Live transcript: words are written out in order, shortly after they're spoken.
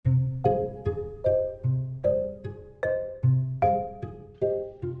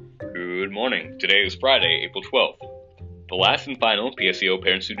Good morning. Today is Friday, April 12th. The last and final PSEO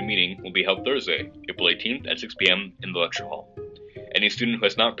parent-student meeting will be held Thursday, April 18th at 6 p.m. in the lecture hall. Any student who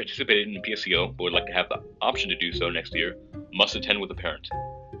has not participated in PSEO but would like to have the option to do so next year must attend with a parent.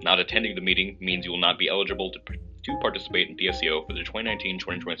 Not attending the meeting means you will not be eligible to participate in PSEO for the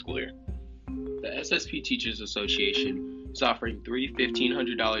 2019-2020 school year. The SSP Teachers Association is offering three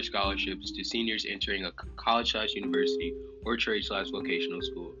 $1,500 scholarships to seniors entering a college/university or trade/vocational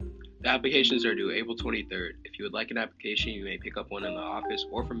school. The applications are due April 23rd. If you would like an application, you may pick up one in the office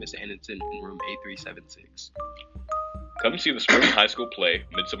or from Ms. Anderson in room A376. Come see the Spring High School play,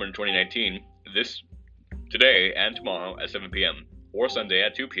 Midsummer 2019, today and tomorrow at 7 p.m. or Sunday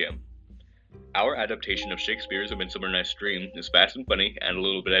at 2 p.m. Our adaptation of Shakespeare's A Midsummer Night's Dream is fast and funny and a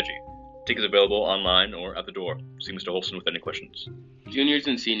little bit edgy. Tickets available online or at the door. See Mr. Holston with any questions. Juniors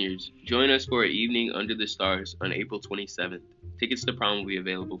and seniors, join us for an evening under the stars on April 27th. Tickets to prom will be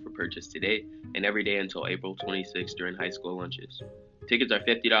available for purchase today and every day until April 26th during high school lunches. Tickets are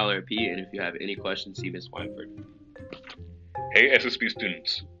 $50 a piece, and if you have any questions, see Ms. Weinford. Hey SSP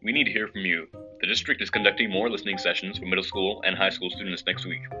students, we need to hear from you. The district is conducting more listening sessions for middle school and high school students next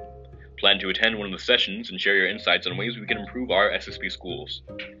week. Plan to attend one of the sessions and share your insights on ways we can improve our SSP schools.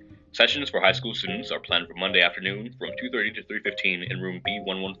 Sessions for high school students are planned for Monday afternoon from 2:30 to 3:15 in room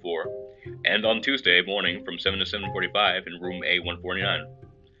B114, and on Tuesday morning from 7 to 7:45 in room A149.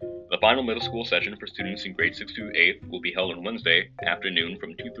 The final middle school session for students in grades 6 to 8 will be held on Wednesday afternoon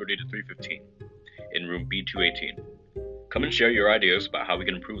from 2:30 to 3:15 in room B218. Come and share your ideas about how we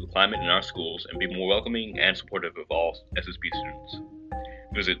can improve the climate in our schools and be more welcoming and supportive of all SSP students.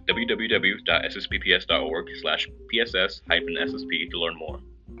 Visit www.sspps.org/PSS-SSP to learn more.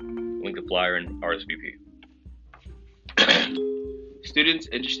 Link the flyer in RSVP. Students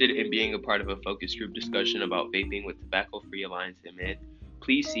interested in being a part of a focus group discussion about vaping with Tobacco Free Alliance MN,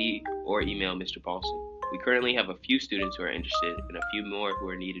 please see or email Mr. Paulson. We currently have a few students who are interested and a few more who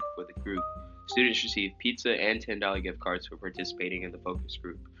are needed for the group. Students receive pizza and $10 gift cards for participating in the focus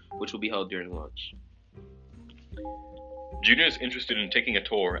group, which will be held during lunch. Juniors interested in taking a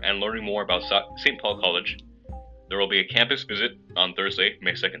tour and learning more about St. Paul College, there will be a campus visit on Thursday,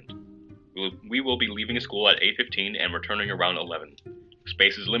 May 2nd. We will be leaving school at 8:15 and returning around 11.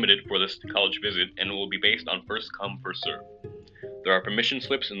 Space is limited for this college visit and it will be based on first come, first serve. There are permission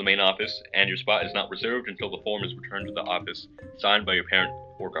slips in the main office, and your spot is not reserved until the form is returned to the office, signed by your parent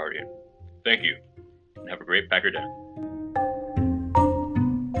or guardian. Thank you, and have a great Packer Day.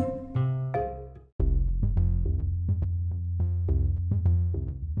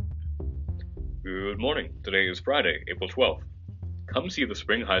 Good morning. Today is Friday, April 12th. Come see the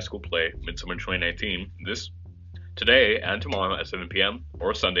Spring High School play, Midsummer 2019, today and tomorrow at 7 p.m.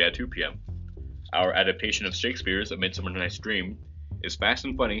 or Sunday at 2 p.m. Our adaptation of Shakespeare's A Midsummer Night's Dream is fast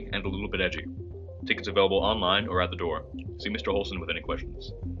and funny and a little bit edgy. Tickets available online or at the door. See Mr. Holston with any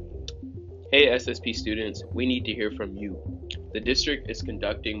questions. Hey SSP students, we need to hear from you. The district is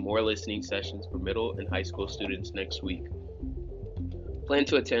conducting more listening sessions for middle and high school students next week. Plan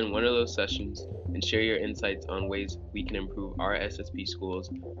to attend one of those sessions and share your insights on ways we can improve our SSP schools.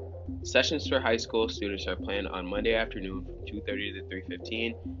 Sessions for high school students are planned on Monday afternoon from 2:30 to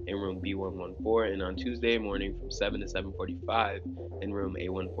 3:15 in room B114 and on Tuesday morning from 7 to 7:45 in room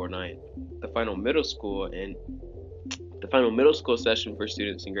A149. The final middle school session for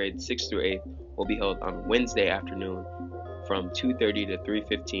students in grades 6 through 8 will be held on Wednesday afternoon from 2:30 to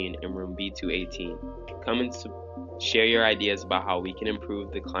 3:15 in room B218. Come and share your ideas about how we can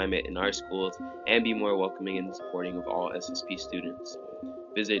improve the climate in our schools and be more welcoming and supporting of all SSP students.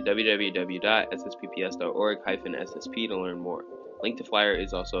 Visit www.sspps.org/SSP to learn more. Link to flyer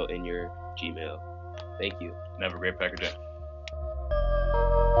is also in your Gmail. Thank you. And have a great Packer Day.